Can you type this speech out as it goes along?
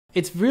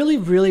It's really,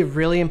 really,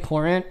 really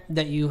important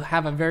that you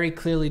have a very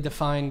clearly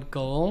defined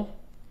goal.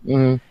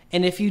 Hmm.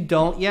 And if you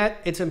don't yet,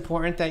 it's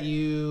important that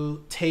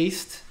you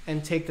taste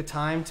and take the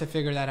time to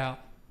figure that out.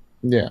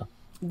 Yeah.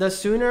 The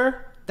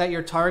sooner that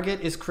your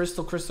target is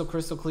crystal, crystal,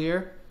 crystal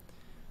clear,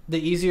 the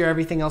easier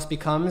everything else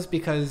becomes,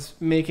 because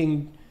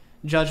making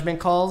judgment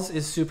calls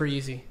is super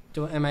easy.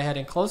 Am I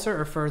heading closer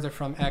or further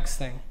from X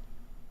thing?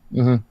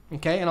 Hmm.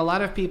 Okay, and a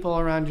lot of people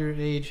around your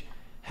age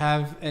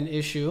have an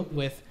issue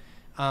with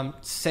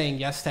saying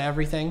yes to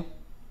everything.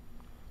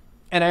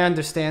 And I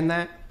understand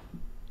that,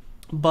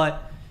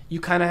 but you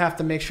kind of have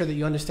to make sure that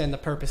you understand the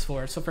purpose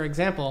for it. So, for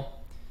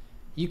example,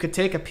 you could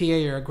take a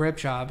PA or a grip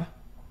job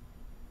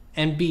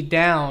and be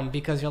down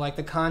because you're like,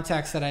 the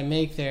contacts that I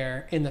make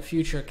there in the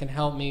future can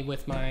help me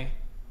with my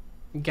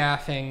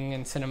gaffing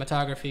and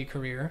cinematography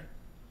career.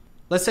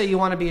 Let's say you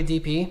want to be a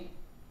DP.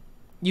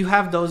 You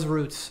have those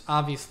roots,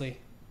 obviously.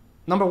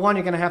 Number one,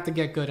 you're going to have to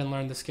get good and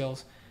learn the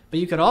skills. But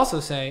you could also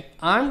say,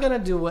 I'm going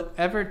to do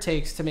whatever it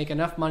takes to make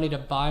enough money to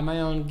buy my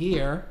own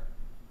gear.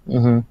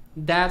 Hmm.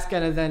 That's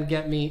going to then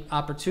get me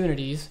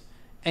opportunities.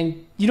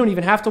 And you don't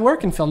even have to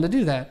work in film to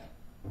do that.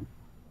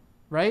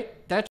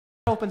 Right? That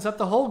opens up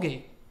the whole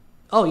gate.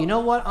 Oh, you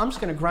know what? I'm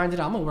just going to grind it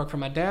out. I'm going to work for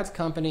my dad's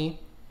company,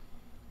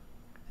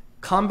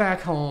 come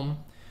back home,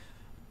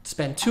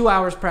 spend 2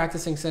 hours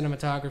practicing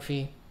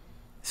cinematography.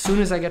 As soon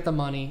as I get the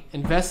money,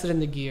 invest it in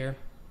the gear.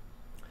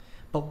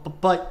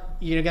 But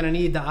you're going to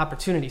need the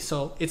opportunity.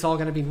 So it's all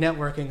going to be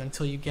networking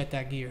until you get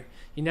that gear.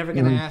 You're never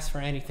going to ask for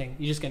anything.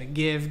 You're just going to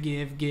give,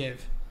 give,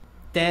 give.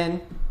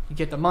 Then you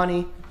get the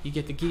money, you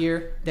get the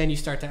gear, then you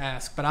start to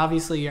ask. But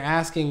obviously you're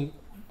asking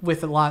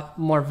with a lot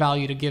more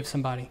value to give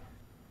somebody.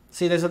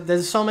 See,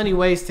 there's so many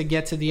ways to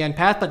get to the end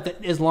path,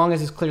 but as long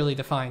as it's clearly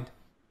defined.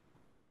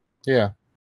 Yeah.